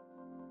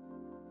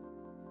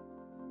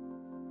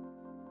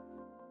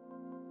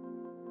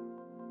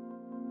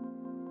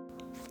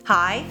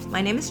Hi,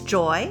 my name is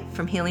Joy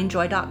from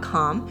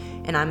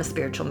healingjoy.com, and I'm a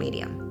spiritual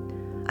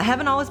medium. I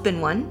haven't always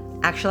been one.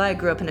 Actually, I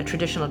grew up in a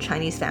traditional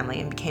Chinese family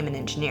and became an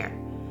engineer.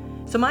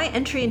 So my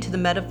entry into the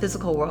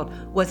metaphysical world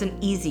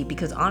wasn't easy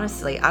because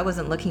honestly, I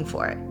wasn't looking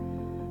for it.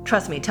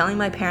 Trust me, telling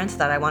my parents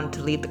that I wanted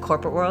to leave the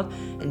corporate world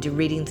and do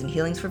readings and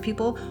healings for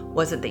people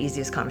wasn't the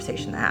easiest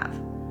conversation to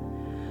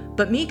have.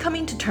 But me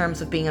coming to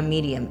terms with being a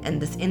medium in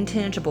this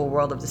intangible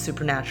world of the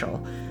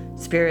supernatural,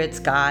 spirits,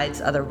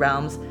 guides, other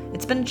realms,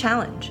 it's been a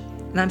challenge.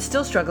 And I'm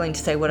still struggling to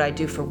say what I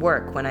do for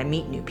work when I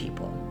meet new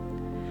people.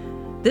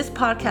 This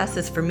podcast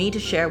is for me to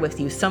share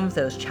with you some of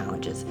those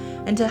challenges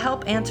and to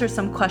help answer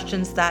some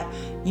questions that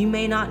you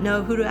may not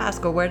know who to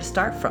ask or where to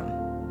start from.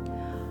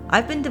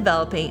 I've been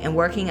developing and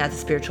working as a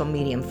spiritual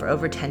medium for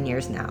over 10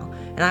 years now,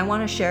 and I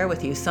want to share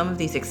with you some of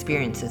these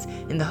experiences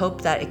in the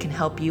hope that it can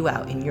help you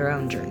out in your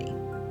own journey.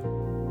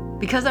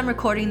 Because I'm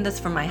recording this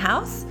from my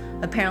house,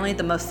 apparently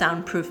the most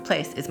soundproof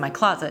place is my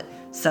closet,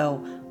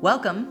 so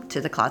welcome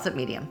to the Closet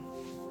Medium.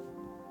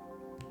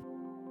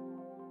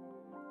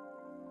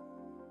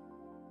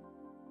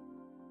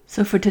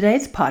 So for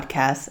today's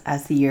podcast,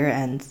 as the year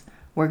ends,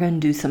 we're going to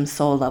do some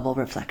soul level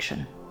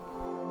reflection.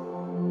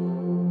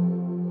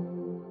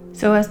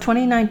 So as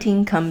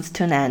 2019 comes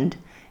to an end,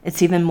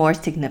 it's even more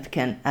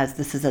significant as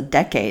this is a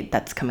decade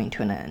that's coming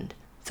to an end.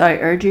 So I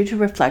urge you to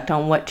reflect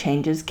on what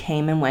changes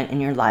came and went in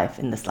your life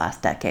in this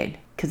last decade,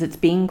 because it's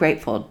being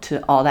grateful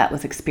to all that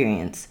was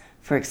experienced,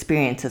 for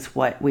experience is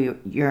what we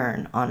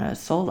yearn on a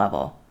soul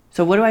level.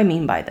 So what do I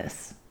mean by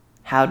this?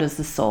 How does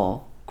the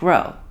soul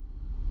grow?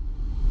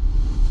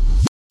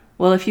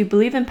 Well, if you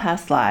believe in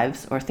past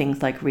lives or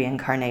things like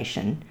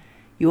reincarnation,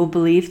 you will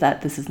believe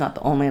that this is not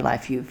the only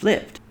life you've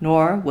lived,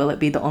 nor will it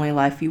be the only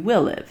life you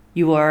will live.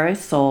 You are a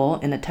soul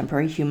in a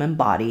temporary human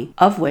body,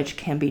 of which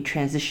can be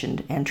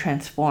transitioned and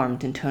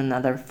transformed into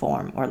another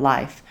form or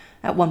life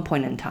at one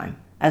point in time.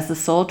 As the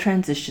soul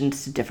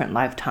transitions to different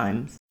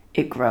lifetimes,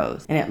 it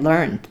grows, and it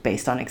learns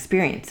based on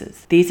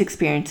experiences. These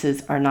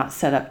experiences are not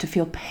set up to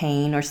feel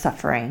pain or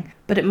suffering,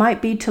 but it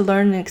might be to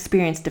learn and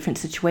experience different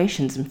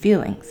situations and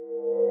feelings.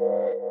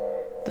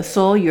 The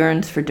soul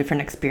yearns for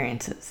different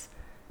experiences.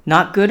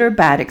 Not good or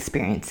bad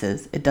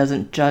experiences, it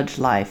doesn't judge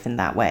life in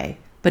that way,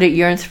 but it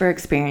yearns for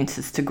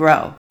experiences to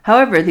grow.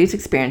 However, these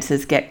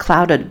experiences get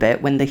clouded a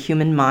bit when the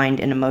human mind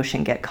and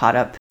emotion get caught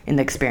up in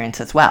the experience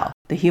as well.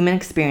 The human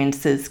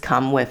experiences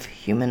come with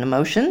human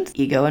emotions,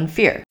 ego, and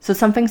fear. So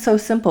something so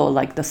simple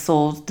like the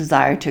soul's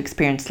desire to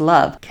experience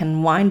love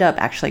can wind up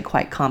actually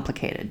quite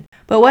complicated.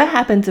 But what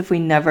happens if we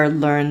never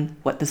learn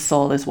what the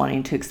soul is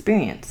wanting to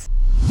experience?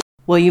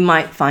 Well, you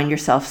might find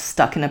yourself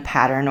stuck in a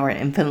pattern or an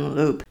infinite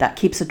loop that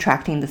keeps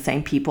attracting the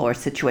same people or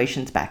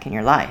situations back in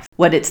your life.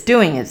 What it's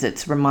doing is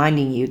it's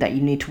reminding you that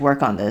you need to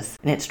work on this,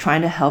 and it's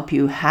trying to help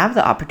you have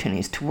the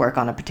opportunities to work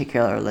on a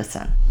particular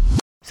lesson.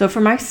 So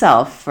for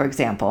myself, for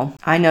example,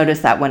 I notice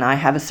that when I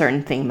have a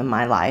certain theme in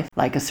my life,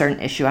 like a certain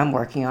issue I'm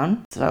working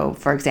on, so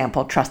for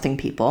example, trusting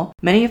people,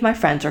 many of my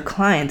friends or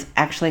clients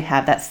actually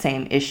have that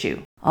same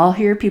issue. I'll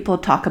hear people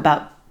talk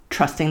about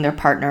trusting their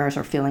partners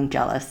or feeling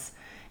jealous.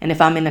 And if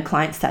I'm in a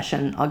client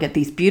session, I'll get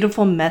these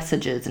beautiful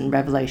messages and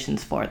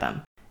revelations for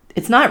them.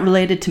 It's not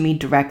related to me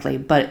directly,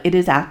 but it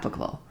is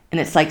applicable. And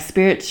it's like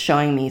spirits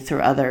showing me through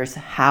others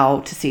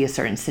how to see a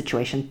certain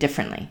situation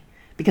differently.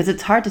 Because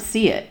it's hard to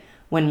see it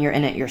when you're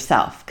in it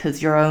yourself,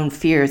 because your own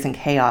fears and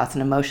chaos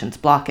and emotions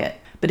block it.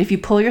 But if you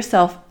pull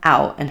yourself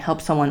out and help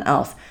someone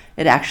else,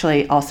 it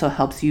actually also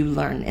helps you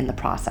learn in the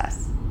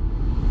process.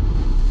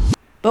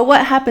 But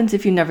what happens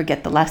if you never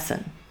get the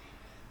lesson?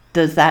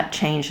 Does that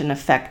change and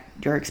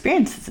affect your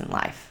experiences in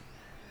life?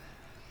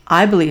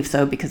 I believe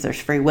so because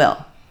there's free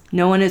will.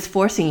 No one is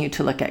forcing you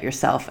to look at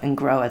yourself and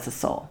grow as a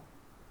soul.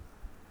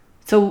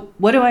 So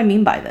what do I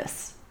mean by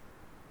this?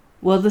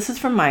 Well, this is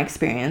from my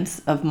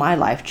experience of my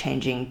life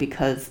changing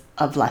because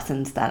of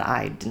lessons that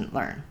I didn't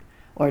learn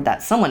or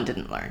that someone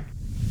didn't learn.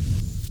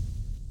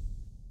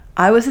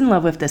 I was in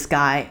love with this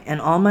guy,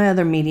 and all my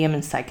other medium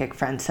and psychic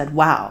friends said,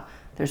 wow,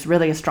 there's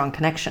really a strong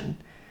connection.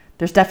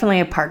 There's definitely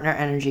a partner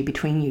energy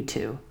between you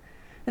two.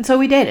 And so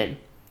we dated.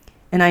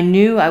 And I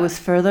knew I was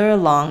further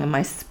along in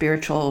my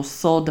spiritual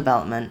soul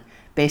development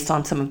based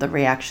on some of the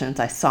reactions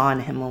I saw in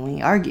him when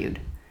we argued.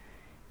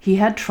 He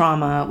had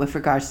trauma with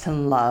regards to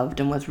love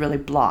and was really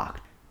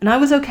blocked. And I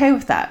was okay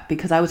with that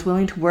because I was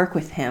willing to work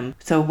with him.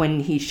 So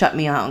when he shut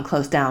me out and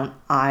closed down,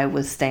 I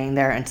was staying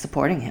there and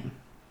supporting him.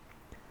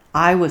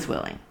 I was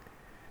willing.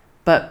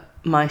 But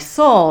my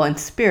soul and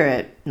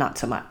spirit, not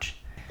so much.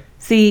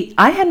 See,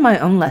 I had my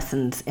own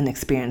lessons and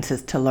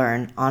experiences to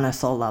learn on a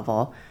soul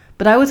level,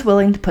 but I was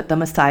willing to put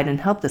them aside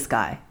and help this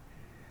guy.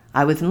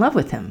 I was in love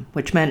with him,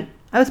 which meant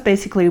I was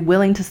basically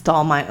willing to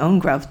stall my own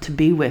growth to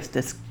be with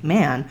this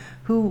man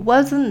who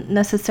wasn't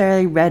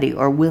necessarily ready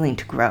or willing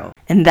to grow.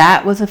 And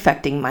that was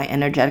affecting my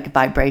energetic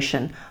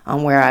vibration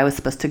on where I was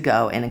supposed to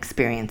go and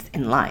experience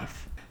in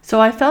life.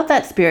 So I felt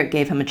that spirit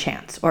gave him a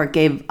chance, or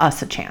gave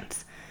us a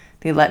chance.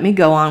 They let me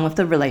go on with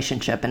the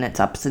relationship and its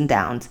ups and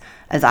downs,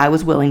 as I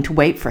was willing to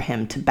wait for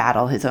him to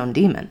battle his own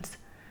demons.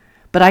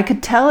 But I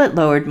could tell it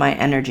lowered my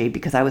energy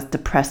because I was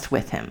depressed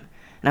with him,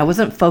 and I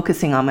wasn't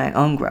focusing on my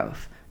own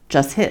growth,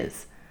 just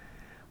his.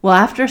 Well,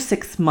 after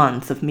 6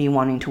 months of me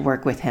wanting to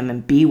work with him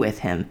and be with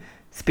him,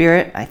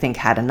 Spirit, I think,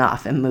 had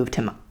enough and moved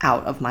him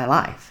out of my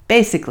life.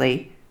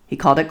 Basically, he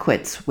called it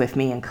quits with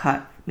me and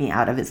cut me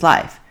out of his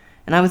life,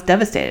 and I was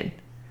devastated.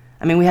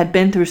 I mean, we had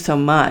been through so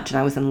much, and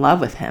I was in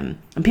love with him,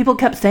 and people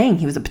kept saying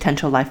he was a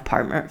potential life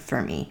partner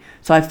for me,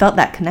 so I felt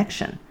that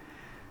connection.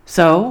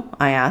 So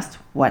I asked,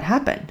 what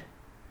happened?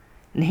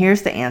 And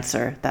here's the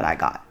answer that I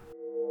got.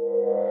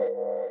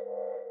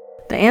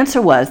 The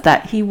answer was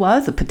that he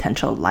was a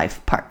potential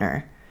life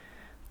partner,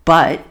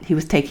 but he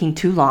was taking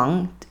too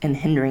long and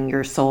hindering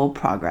your soul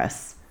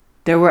progress.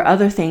 There were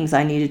other things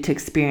I needed to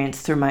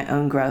experience through my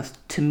own growth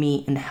to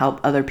meet and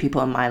help other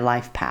people in my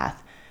life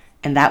path,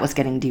 and that was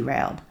getting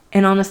derailed.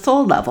 And on a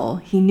soul level,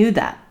 he knew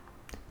that.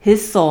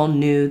 His soul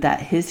knew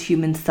that his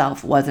human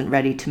self wasn't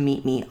ready to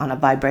meet me on a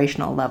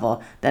vibrational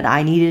level that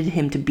I needed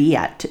him to be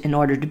at in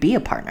order to be a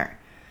partner.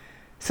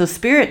 So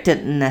Spirit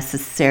didn't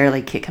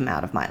necessarily kick him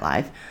out of my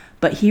life,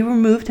 but he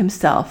removed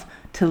himself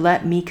to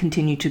let me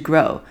continue to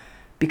grow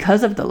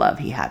because of the love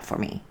he had for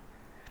me.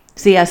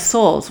 See, as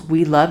souls,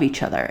 we love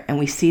each other and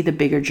we see the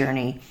bigger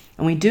journey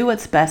and we do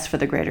what's best for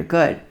the greater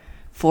good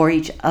for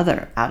each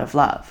other out of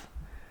love.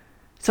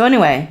 So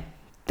anyway,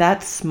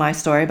 that's my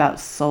story about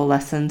soul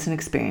lessons and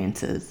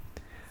experiences.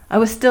 I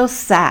was still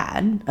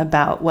sad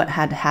about what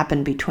had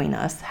happened between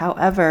us.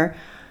 However,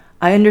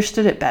 I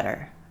understood it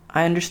better.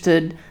 I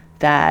understood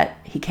that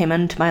he came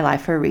into my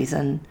life for a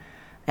reason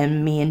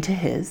and me into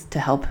his to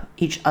help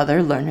each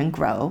other learn and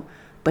grow,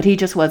 but he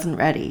just wasn't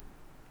ready.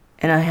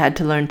 And I had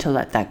to learn to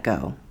let that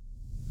go.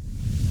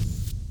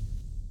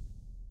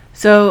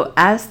 So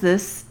as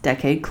this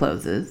decade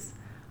closes,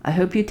 I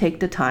hope you take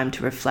the time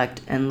to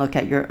reflect and look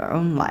at your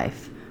own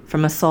life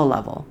from a soul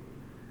level,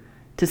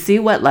 to see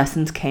what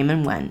lessons came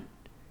and went,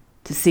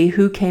 to see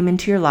who came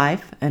into your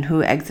life and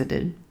who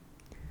exited.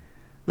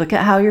 Look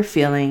at how you're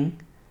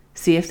feeling,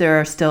 see if there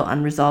are still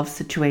unresolved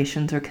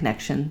situations or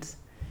connections,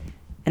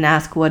 and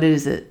ask what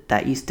is it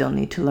that you still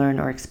need to learn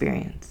or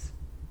experience.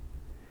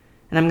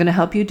 And I'm going to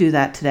help you do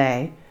that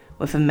today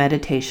with a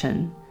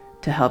meditation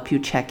to help you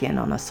check in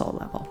on a soul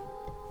level.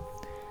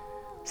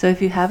 So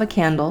if you have a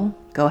candle,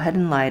 go ahead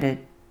and light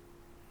it.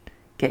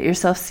 Get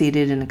yourself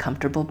seated in a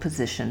comfortable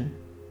position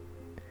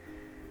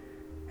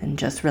and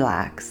just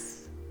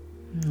relax,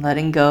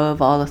 letting go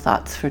of all the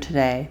thoughts for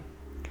today,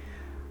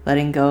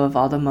 letting go of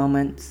all the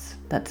moments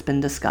that's been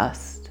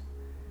discussed,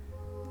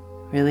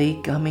 really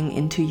coming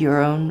into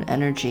your own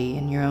energy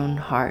and your own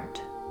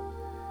heart.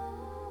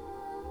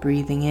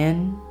 Breathing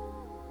in,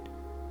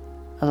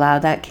 allow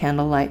that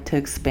candlelight to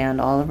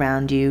expand all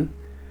around you,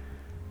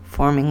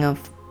 forming a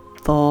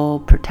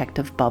full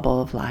protective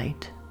bubble of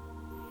light.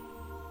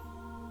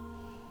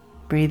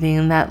 Breathing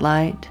in that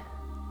light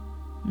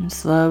and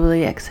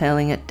slowly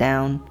exhaling it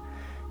down,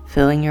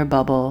 filling your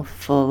bubble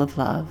full of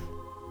love.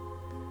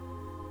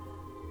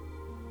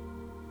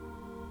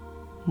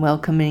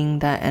 Welcoming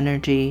that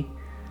energy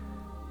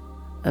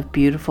of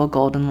beautiful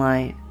golden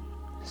light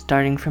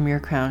starting from your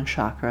crown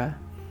chakra,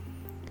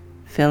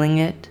 filling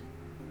it,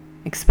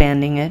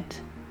 expanding it,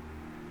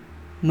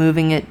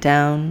 moving it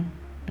down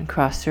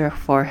across your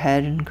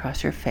forehead and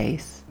across your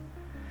face,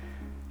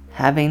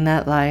 having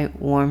that light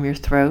warm your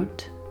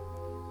throat,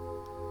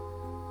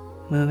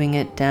 moving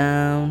it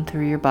down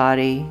through your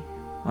body,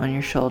 on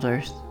your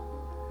shoulders,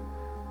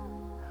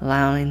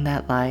 allowing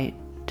that light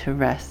to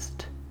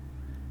rest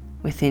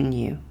within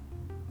you,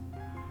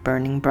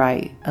 burning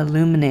bright,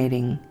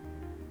 illuminating.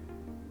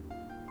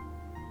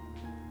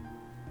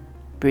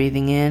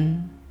 Breathing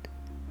in,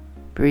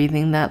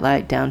 breathing that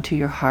light down to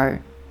your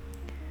heart,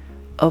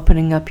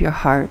 opening up your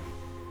heart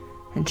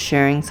and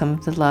sharing some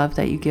of the love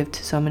that you give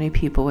to so many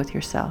people with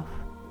yourself,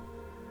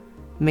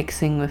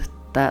 mixing with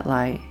that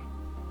light,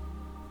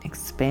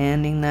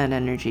 expanding that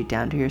energy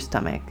down to your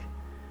stomach.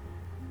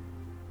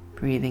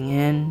 Breathing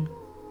in,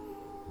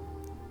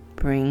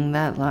 bring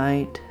that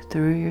light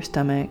through your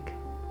stomach,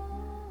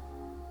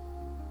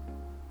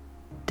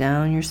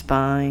 down your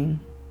spine,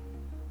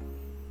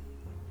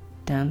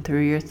 down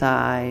through your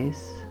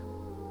thighs,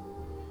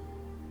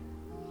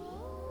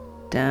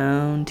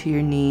 down to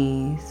your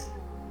knees,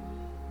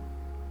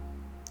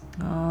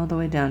 all the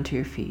way down to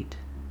your feet.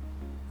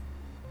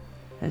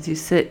 As you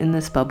sit in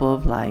this bubble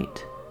of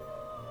light,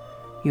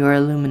 you are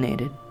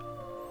illuminated.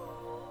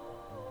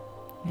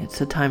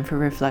 It's a time for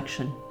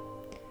reflection,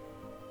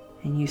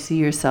 and you see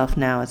yourself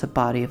now as a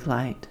body of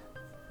light.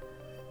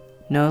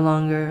 No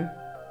longer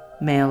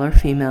male or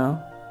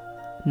female,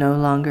 no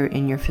longer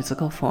in your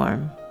physical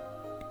form,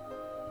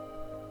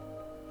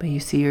 but you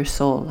see your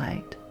soul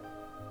light.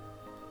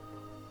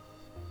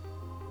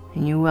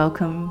 And you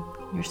welcome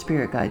your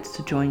spirit guides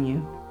to join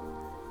you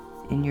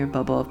in your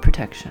bubble of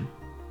protection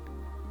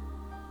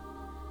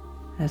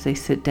as they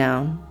sit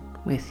down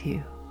with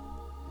you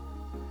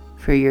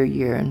for your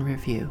year in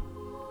review.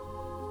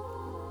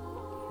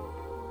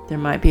 There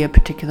might be a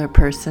particular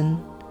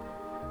person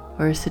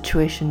or a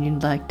situation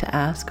you'd like to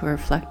ask or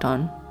reflect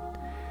on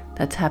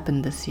that's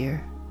happened this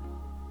year.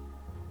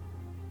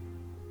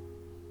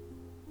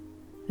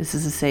 This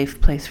is a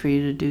safe place for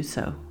you to do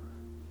so.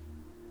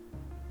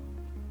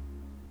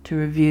 To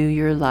review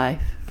your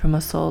life from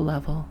a soul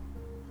level,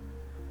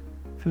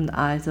 from the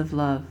eyes of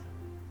love,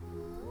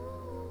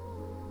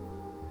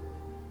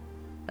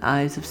 the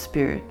eyes of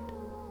spirit,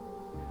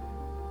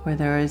 where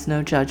there is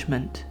no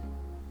judgment,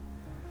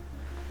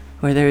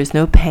 where there is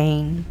no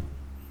pain,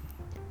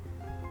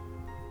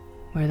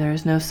 where there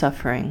is no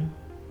suffering,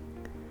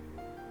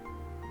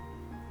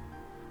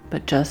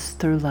 but just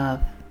through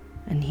love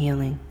and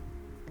healing.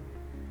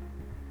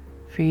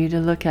 For you to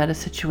look at a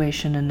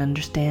situation and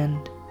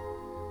understand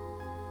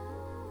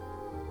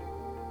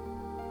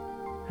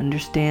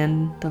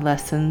the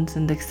lessons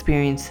and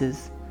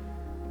experiences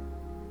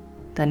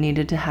that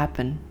needed to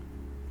happen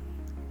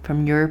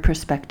from your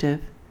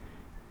perspective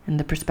and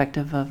the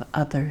perspective of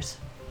others.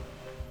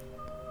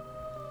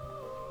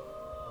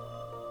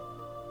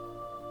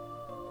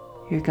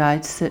 Your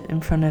guides sit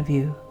in front of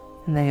you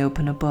and they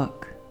open a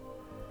book.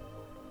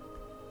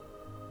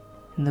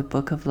 In the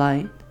book of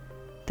light,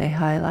 they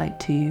highlight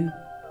to you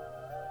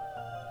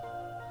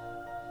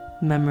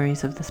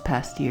memories of this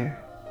past year.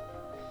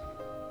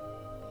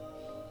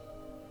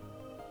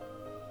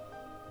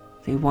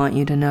 They want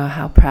you to know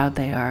how proud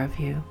they are of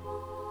you,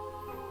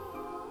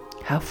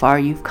 how far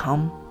you've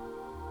come,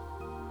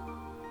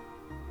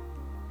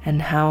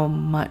 and how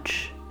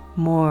much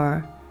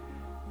more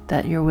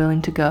that you're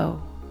willing to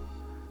go.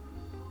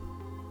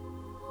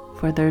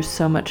 For there's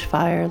so much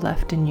fire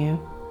left in you.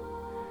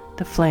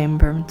 The flame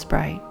burns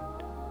bright,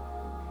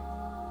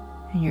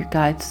 and your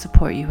guides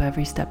support you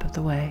every step of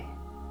the way.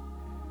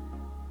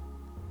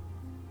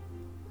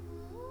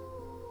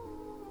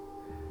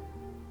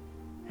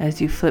 As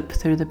you flip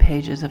through the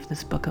pages of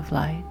this book of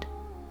light,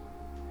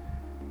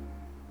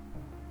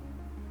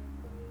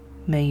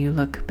 may you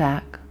look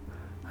back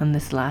on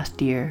this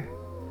last year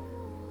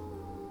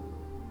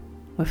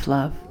with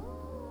love,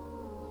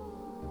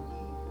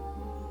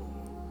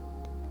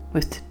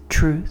 with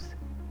truth,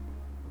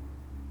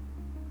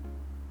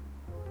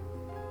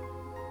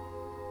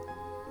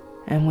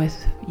 and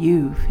with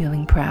you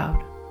feeling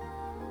proud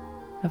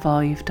of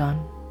all you've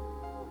done.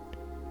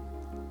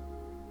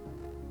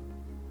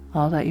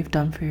 All that you've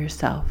done for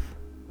yourself.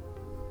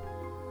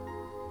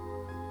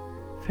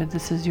 For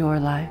this is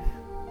your life.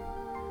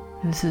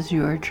 This is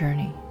your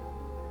journey.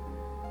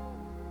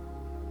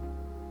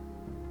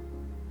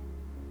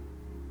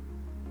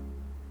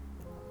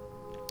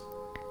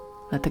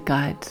 Let the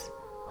guides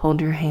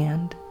hold your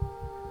hand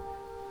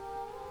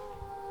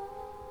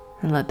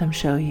and let them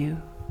show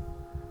you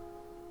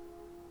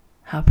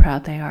how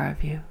proud they are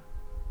of you.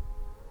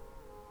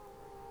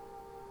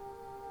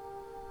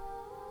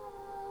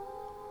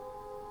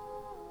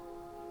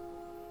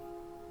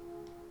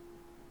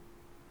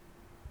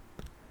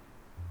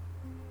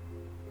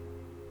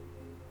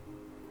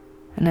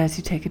 And as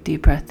you take a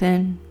deep breath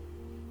in,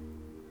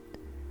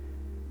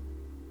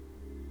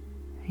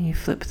 and you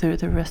flip through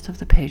the rest of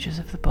the pages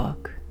of the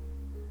book,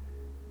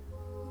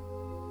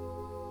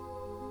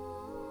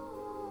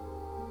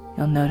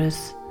 you'll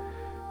notice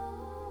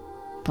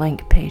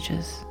blank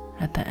pages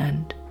at the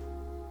end.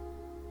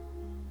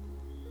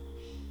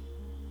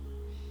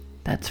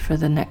 That's for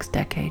the next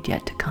decade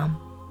yet to come.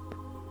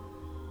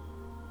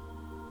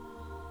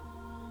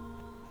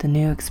 The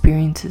new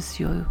experiences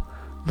you'll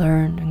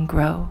learn and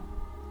grow.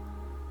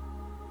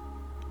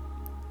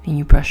 And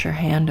you brush your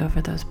hand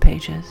over those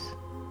pages,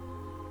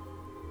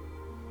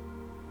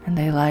 and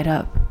they light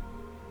up,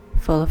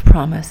 full of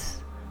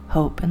promise,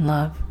 hope, and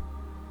love,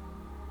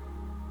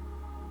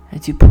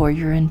 as you pour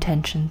your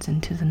intentions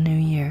into the new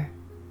year.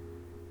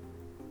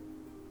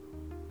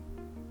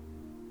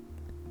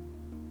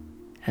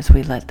 As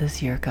we let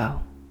this year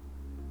go,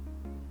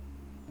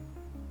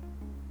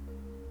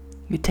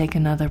 you take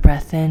another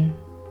breath in,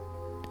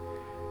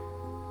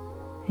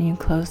 and you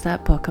close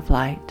that book of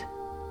light.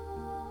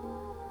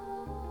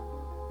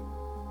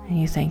 And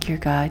you thank your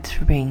guides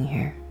for being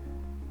here.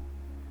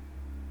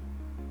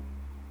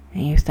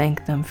 And you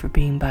thank them for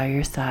being by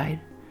your side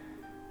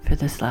for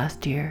this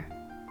last year,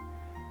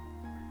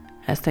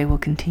 as they will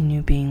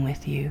continue being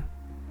with you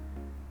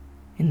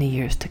in the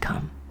years to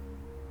come.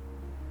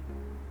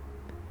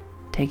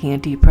 Taking a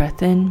deep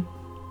breath in,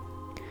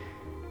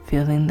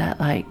 feeling that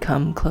light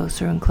come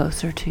closer and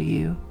closer to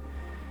you,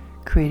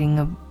 creating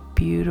a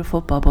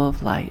beautiful bubble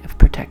of light of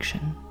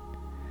protection.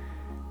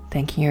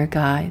 Thanking your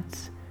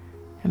guides,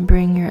 and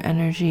bring your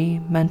energy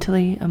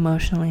mentally,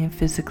 emotionally, and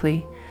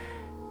physically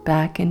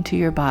back into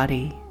your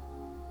body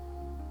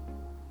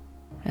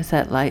as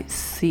that light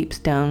seeps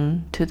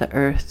down to the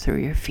earth through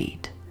your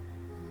feet.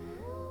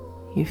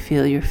 You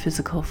feel your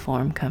physical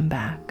form come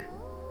back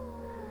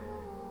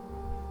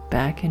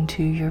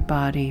into your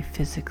body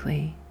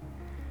physically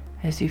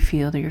as you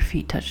feel your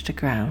feet touch the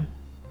ground.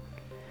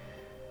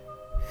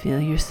 Feel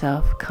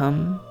yourself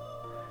come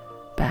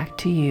back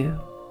to you,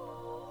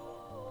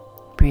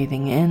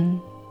 breathing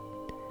in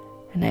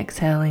and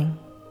exhaling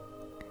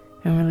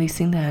and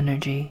releasing the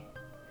energy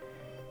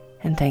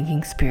and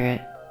thanking Spirit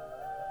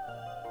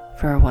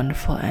for a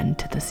wonderful end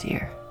to this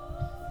year.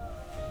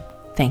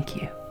 Thank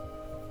you.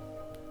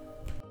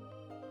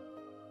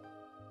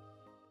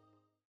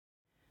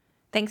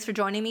 Thanks for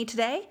joining me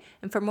today,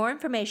 and for more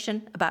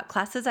information about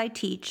classes I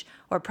teach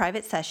or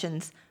private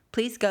sessions,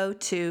 please go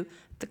to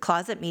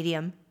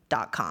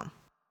theclosetmedium.com.